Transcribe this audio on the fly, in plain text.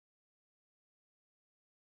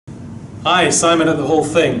Hi, Simon at The Whole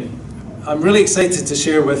Thing. I'm really excited to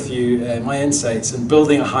share with you my insights in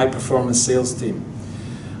building a high-performance sales team.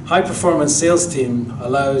 High-performance sales team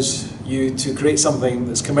allows you to create something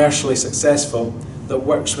that's commercially successful that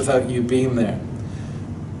works without you being there.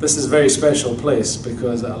 This is a very special place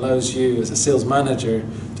because it allows you as a sales manager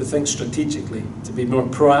to think strategically, to be more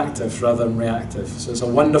proactive rather than reactive. So it's a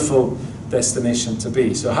wonderful destination to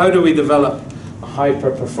be. So how do we develop a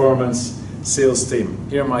hyper-performance sales team?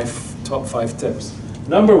 Here are my top 5 tips.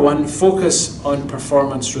 Number 1, focus on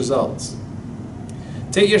performance results.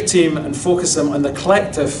 Take your team and focus them on the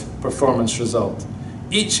collective performance result.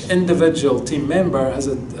 Each individual team member has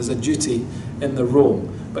a duty in the role,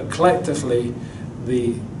 but collectively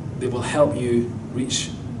they will help you reach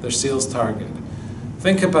their sales target.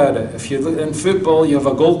 Think about it. If you look in football, you have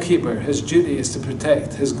a goalkeeper. His duty is to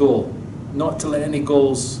protect his goal, not to let any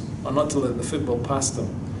goals, or not to let the football pass them.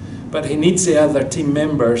 But he needs the other team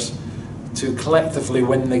members to collectively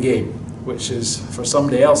win the game, which is for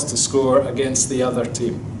somebody else to score against the other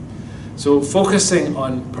team. So focusing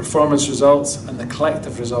on performance results and the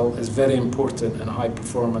collective result is very important in high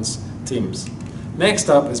performance teams. Next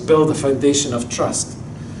up is build a foundation of trust.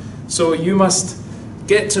 So you must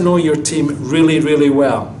get to know your team really, really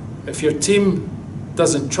well. If your team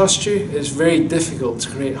doesn't trust you, it's very difficult to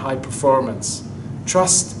create high performance.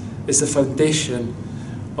 Trust is the foundation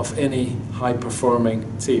of any high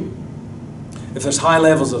performing team. If there's high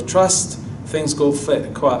levels of trust, things go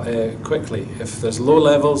quite quickly. If there's low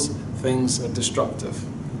levels, things are destructive.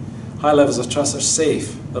 High levels of trust are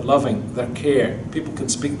safe, they're loving, they care. People can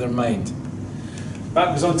speak their mind.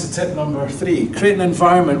 That goes on to tip number 3. Create an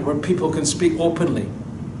environment where people can speak openly.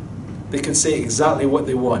 They can say exactly what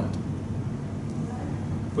they want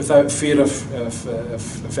without fear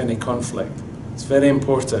of any conflict. It's very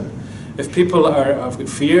important. If people have got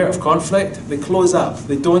fear of conflict, they close up.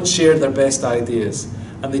 They don't share their best ideas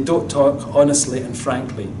and they don't talk honestly and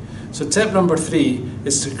frankly. So tip number 3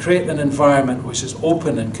 is to create an environment which is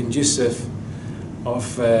open and conducive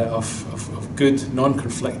of good,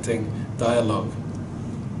 non-conflicting dialogue.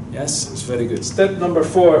 Yes, it's very good. Step number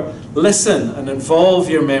 4, listen and involve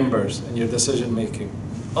your members in your decision making.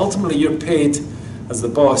 Ultimately, you're paid as the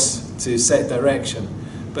boss to set direction,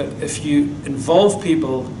 but if you involve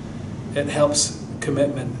people, it helps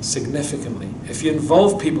commitment significantly. If you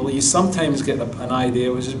involve people, you sometimes get an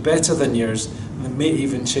idea which is better than yours, and it may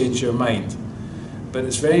even change your mind. But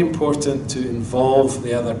it's very important to involve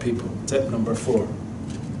the other people. Tip number 4.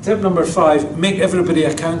 Tip number 5, make everybody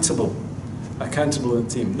accountable. Accountable in the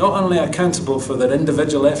team. Not only accountable for their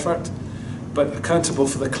individual effort, but accountable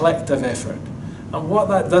for the collective effort. And what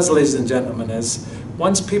that does, ladies and gentlemen, is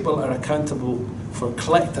once people are accountable for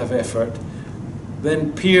collective effort,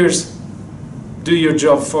 then peers do your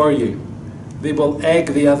job for you. They will egg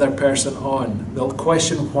the other person on. They'll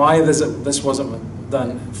question why this wasn't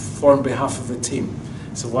done on behalf of the team.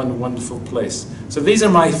 It's a wonderful place. So these are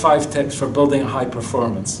my 5 tips for building a high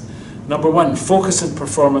performance. Number 1, focus on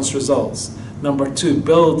performance results. Number 2,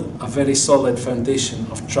 build a very solid foundation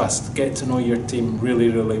of trust. Get to know your team really,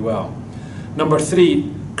 really well. Number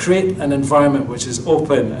 3, create an environment which is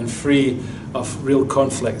open and free of real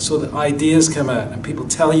conflict so that ideas come out and people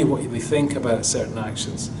tell you what they think about certain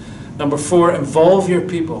actions. Number 4, involve your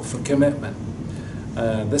people for commitment.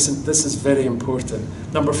 This is very important.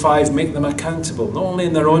 Number 5, make them accountable, not only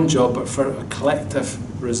in their own job but for a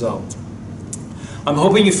collective result. I'm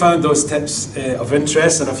hoping you found those tips of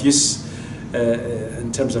interest and of use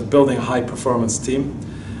in terms of building a high performance team.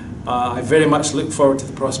 I very much look forward to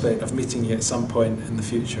the prospect of meeting you at some point in the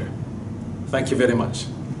future. Thank you very much.